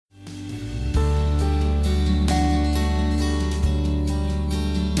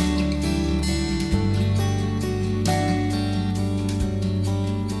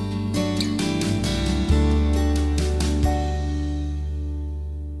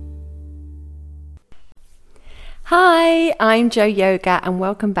Hi, I'm Jo Yoga and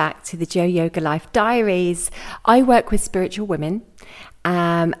welcome back to the Jo Yoga Life Diaries. I work with spiritual women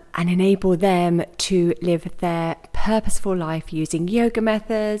and enable them to live their purposeful life using yoga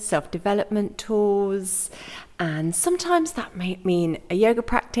methods, self-development tools, and sometimes that might mean a yoga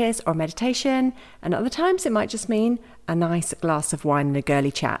practice or meditation, and other times it might just mean a nice glass of wine and a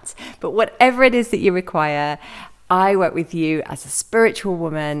girly chat. But whatever it is that you require, I work with you as a spiritual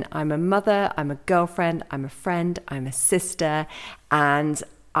woman. I'm a mother, I'm a girlfriend, I'm a friend, I'm a sister, and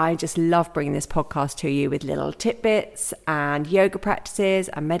I just love bringing this podcast to you with little tidbits and yoga practices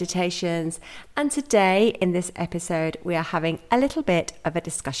and meditations. And today in this episode, we are having a little bit of a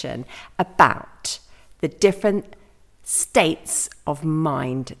discussion about the different states of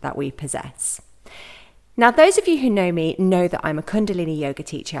mind that we possess. Now, those of you who know me know that I'm a Kundalini yoga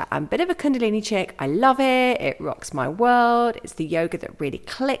teacher. I'm a bit of a Kundalini chick. I love it. It rocks my world. It's the yoga that really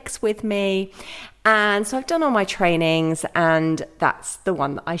clicks with me. And so I've done all my trainings, and that's the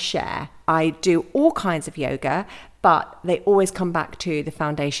one that I share. I do all kinds of yoga, but they always come back to the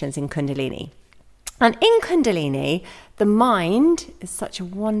foundations in Kundalini. And in Kundalini, the mind is such a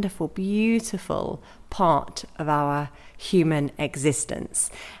wonderful, beautiful part of our human existence.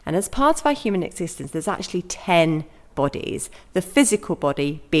 And as part of our human existence, there's actually 10 bodies, the physical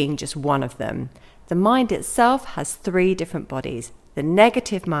body being just one of them. The mind itself has 3 different bodies: the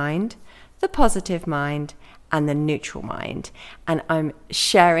negative mind, the positive mind, and the neutral mind. And I'm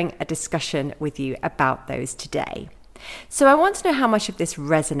sharing a discussion with you about those today. So I want to know how much of this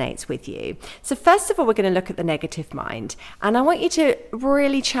resonates with you. So first of all, we're going to look at the negative mind. And I want you to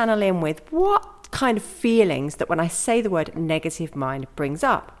really channel in with what kind of feelings that when I say the word negative mind brings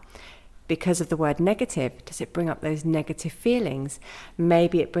up. Because of the word negative, does it bring up those negative feelings?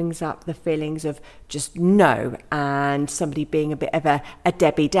 Maybe it brings up the feelings of just no, and somebody being a bit of a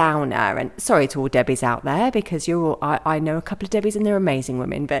Debbie Downer. And sorry to all Debbies out there, because you're all, I know a couple of Debbies and they're amazing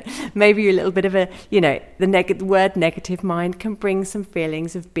women, but maybe you're a little bit of a, the word negative mind can bring some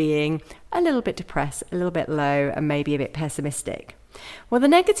feelings of being a little bit depressed, a little bit low, and maybe a bit pessimistic. Well, the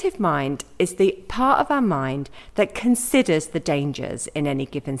negative mind is the part of our mind that considers the dangers in any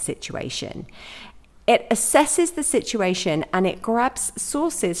given situation. It assesses the situation and it grabs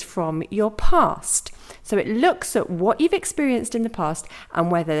sources from your past. So it looks at what you've experienced in the past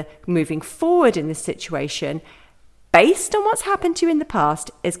and whether moving forward in this situation, based on what's happened to you in the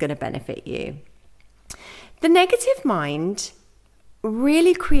past, is going to benefit you. The negative mind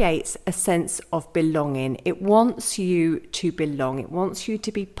really creates a sense of belonging. It wants you to belong. It wants you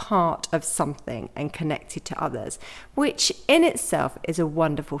to be part of something and connected to others, which in itself is a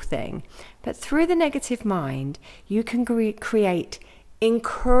wonderful thing. But through the negative mind, you can create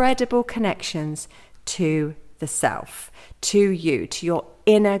incredible connections to the self, to you, to your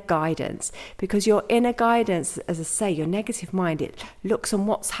inner guidance. Because your inner guidance, as I say, your negative mind, it looks on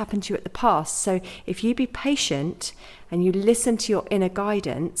what's happened to you at the past. So if you be patient and you listen to your inner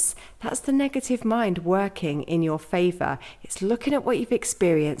guidance, that's the negative mind working in your favor. It's looking at what you've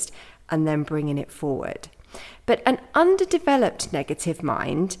experienced and then bringing it forward. But an underdeveloped negative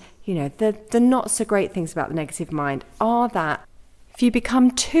mind, the not so great things about the negative mind are that if you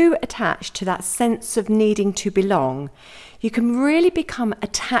become too attached to that sense of needing to belong, you can really become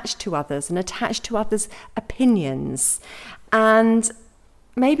attached to others and attached to others' opinions, and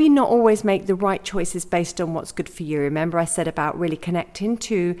maybe not always make the right choices based on what's good for you. Remember I said about really connecting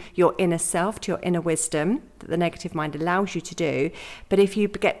to your inner self, to your inner wisdom, that the negative mind allows you to do. But if you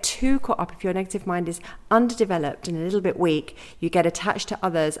get too caught up, if your negative mind is underdeveloped and a little bit weak, you get attached to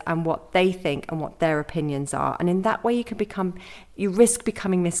others and what they think and what their opinions are. And in that way you risk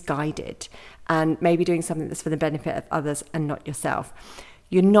becoming misguided and maybe doing something that's for the benefit of others and not yourself.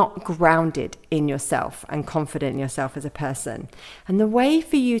 You're not grounded in yourself and confident in yourself as a person. And the way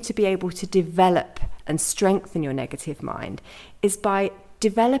for you to be able to develop and strengthen your negative mind is by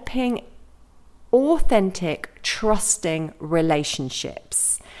developing authentic, trusting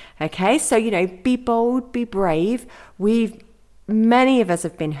relationships. Okay, so, be bold, be brave. Many of us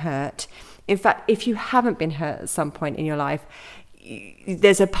have been hurt. In fact, if you haven't been hurt at some point in your life,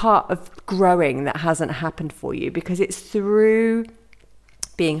 there's a part of growing that hasn't happened for you, because it's through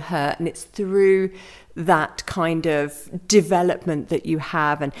being hurt and it's through that kind of development that you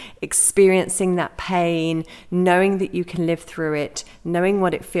have and experiencing that pain, knowing that you can live through it, knowing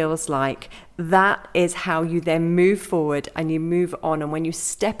what it feels like. That is how you then move forward and you move on. And when you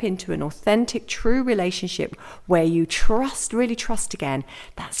step into an authentic, true relationship where you really trust again,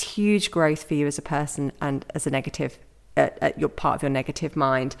 that's huge growth for you as a person and as a negative, you're part of your negative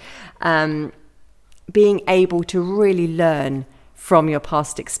mind. Being able to really learn from your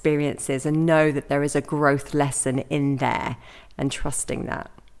past experiences and know that there is a growth lesson in there, and trusting that.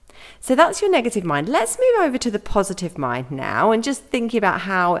 So that's your negative mind. Let's move over to the positive mind now, and just thinking about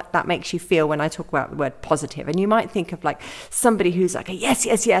how that makes you feel when I talk about the word positive. And you might think of like somebody who's like a yes,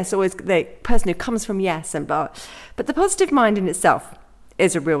 yes, yes, always the person who comes from yes and blah. But the positive mind in itself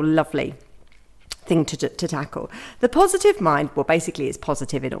is a real lovely thing to tackle. The positive mind, well, basically is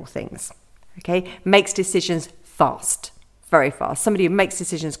positive in all things, okay? Makes decisions fast, very fast. Somebody who makes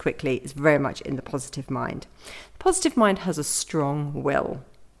decisions quickly is very much in the positive mind. The positive mind has a strong will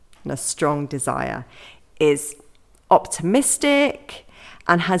and a strong desire, is optimistic,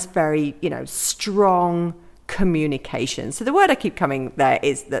 and has very, strong communication. So the word I keep coming there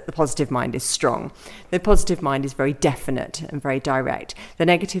is that the positive mind is strong. The positive mind is very definite and very direct. The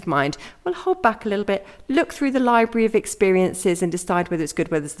negative mind will hold back a little bit, look through the library of experiences and decide whether it's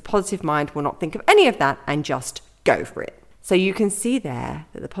good, whether it's the positive mind will not think of any of that and just go for it. So you can see there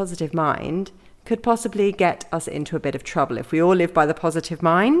that the positive mind could possibly get us into a bit of trouble. If we all live by the positive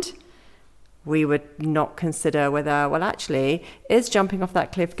mind, we would not consider whether, well, actually, is jumping off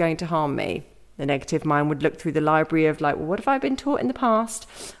that cliff going to harm me? The negative mind would look through the library of like, well, what have I been taught in the past?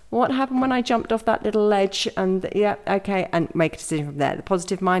 What happened when I jumped off that little ledge? And yeah, okay, and make a decision from there. The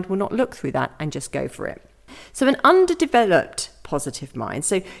positive mind will not look through that and just go for it. So an underdeveloped positive mind.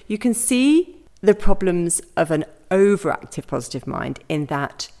 So you can see the problems of an overactive positive mind in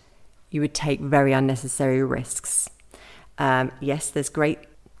that you would take very unnecessary risks. Yes, there's great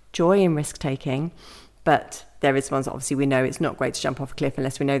joy in risk taking, but there is ones, obviously, we know it's not great to jump off a cliff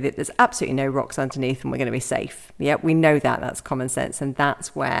unless we know that there's absolutely no rocks underneath and we're going to be safe. Yeah, we know that. That's common sense. And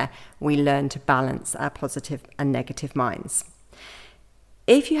that's where we learn to balance our positive and negative minds.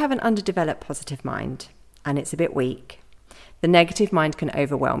 If you have an underdeveloped positive mind and it's a bit weak, the negative mind can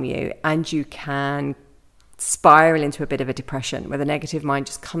overwhelm you and you can spiral into a bit of a depression where the negative mind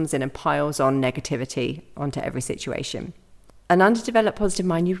just comes in and piles on negativity onto every situation. An underdeveloped positive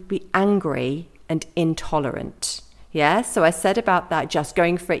mind, you would be angry and intolerant. Yeah, so I said about that, just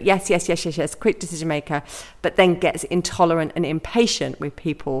going for it, yes, quick decision maker, but then gets intolerant and impatient with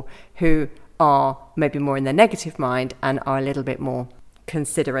people who are maybe more in their negative mind and are a little bit more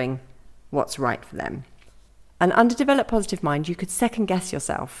considering what's right for them. An underdeveloped positive mind, you could second guess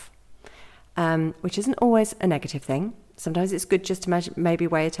yourself, which isn't always a negative thing. Sometimes it's good just to maybe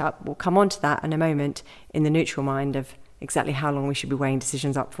weigh it up. We'll come on to that in a moment in the neutral mind of exactly how long we should be weighing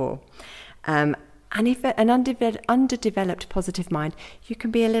decisions up for. And if an underdeveloped positive mind, you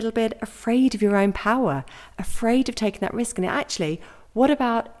can be a little bit afraid of your own power, afraid of taking that risk. And actually, what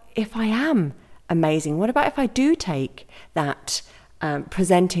about if I am amazing? What about if I do take that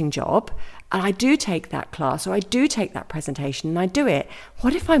presenting job and I do take that class or I do take that presentation and I do it?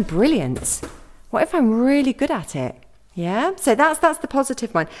 What if I'm brilliant? What if I'm really good at it? Yeah, so that's the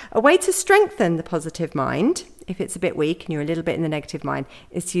positive mind. A way to strengthen the positive mind, if it's a bit weak and you're a little bit in the negative mind,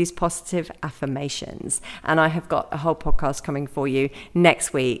 is to use positive affirmations. And I have got a whole podcast coming for you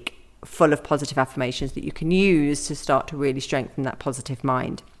next week full of positive affirmations that you can use to start to really strengthen that positive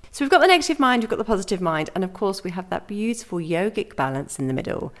mind. So we've got the negative mind, we've got the positive mind, and of course we have that beautiful yogic balance in the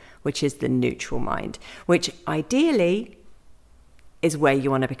middle, which is the neutral mind, which ideally is where you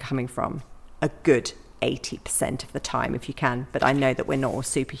want to be coming from a good 80% of the time if you can, but I know that we're not all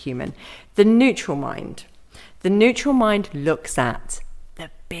superhuman. The neutral mind looks at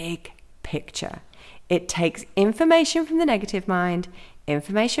the big picture. It takes information from the negative mind,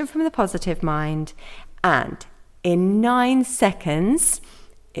 information from the positive mind, and in 9 seconds,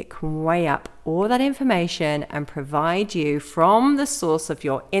 it can weigh up all that information and provide you from the source of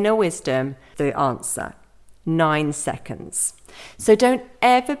your inner wisdom the answer. 9 seconds. So don't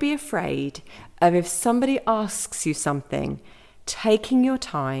ever be afraid of, if somebody asks you something, taking your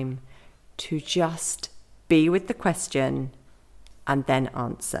time to just be with the question and then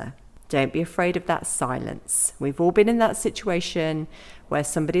answer. Don't be afraid of that silence. We've all been in that situation where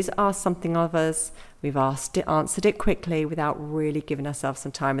somebody's asked something of us, we've answered it quickly without really giving ourselves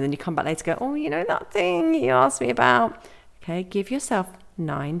some time, and then you come back later and go, oh, you know that thing you asked me about? Okay, give yourself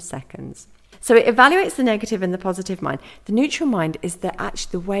 9 seconds. So it evaluates the negative and the positive mind. The neutral mind is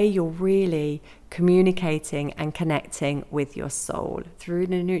the way you're really communicating and connecting with your soul. Through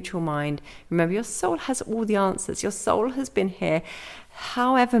the neutral mind, remember, your soul has all the answers. Your soul has been here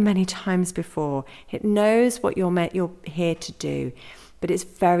however many times before. It knows what you're here to do, but it's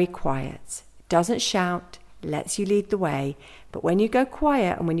very quiet. It doesn't shout, lets you lead the way. But when you go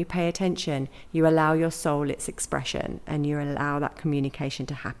quiet and when you pay attention, you allow your soul its expression and you allow that communication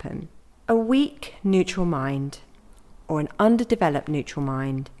to happen. A weak neutral mind or an underdeveloped neutral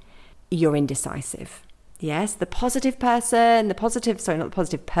mind, you're indecisive. Yes, the positive mind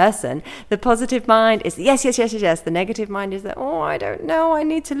is yes. The negative mind is that, I don't know, I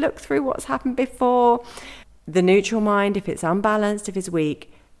need to look through what's happened before. The neutral mind, if it's unbalanced, if it's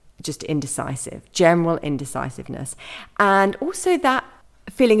weak, just indecisive, general indecisiveness. And also that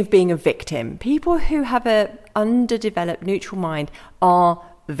feeling of being a victim. People who have an underdeveloped neutral mind are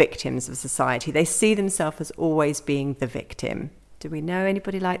victims of society. They see themselves as always being the victim. Do we know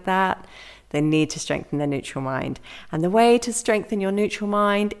anybody like that? They need to strengthen their neutral mind. And the way to strengthen your neutral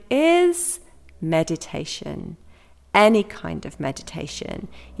mind is meditation. Any kind of meditation.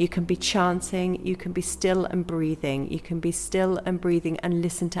 You can be chanting, you can be still and breathing. You can be still and breathing and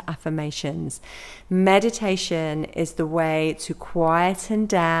listen to affirmations. Meditation is the way to quieten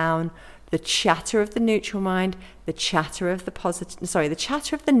down the chatter of the neutral mind, the chatter of the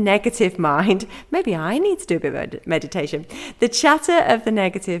negative mind. Maybe I need to do a bit of meditation. The chatter of the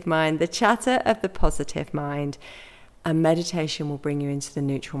negative mind, the chatter of the positive mind. And meditation will bring you into the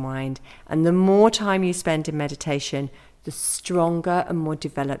neutral mind. And the more time you spend in meditation, the stronger and more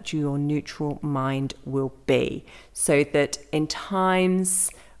developed your neutral mind will be. So that in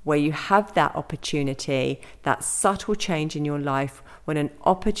times where you have that opportunity, that subtle change in your life, when an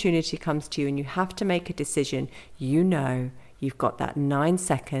opportunity comes to you and you have to make a decision, you know you've got that 9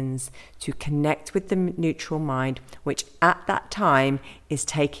 seconds to connect with the neutral mind, which at that time is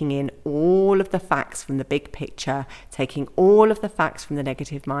taking in all of the facts from the big picture, taking all of the facts from the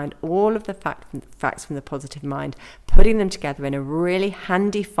negative mind, all of the facts from the positive mind, putting them together in a really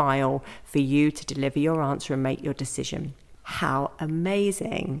handy file for you to deliver your answer and make your decision. How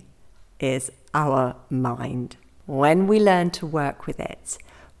amazing is our mind? When we learn to work with it,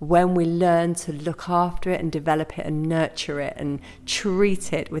 when we learn to look after it and develop it and nurture it and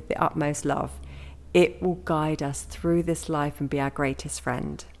treat it with the utmost love, it will guide us through this life and be our greatest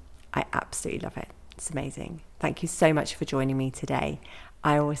friend. I absolutely love it. It's amazing. Thank you so much for joining me today.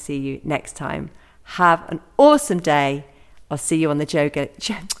 I will see you next time. Have an awesome day. I'll see you on the Joe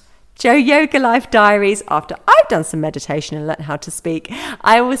Yoga Life Diaries after I've done some meditation and learned how to speak.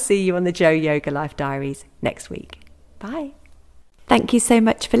 I will see you on the Joe Yoga Life Diaries next week. Bye. Thank you so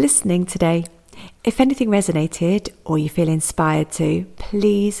much for listening today. If anything resonated or you feel inspired to,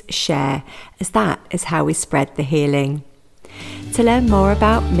 please share, as that is how we spread the healing. To learn more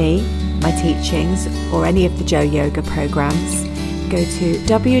about me, my teachings, or any of the Joe Yoga programs, go to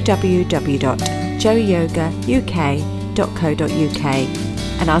www.joeyogauk.co.uk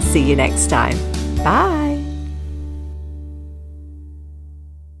and I'll see you next time. Bye.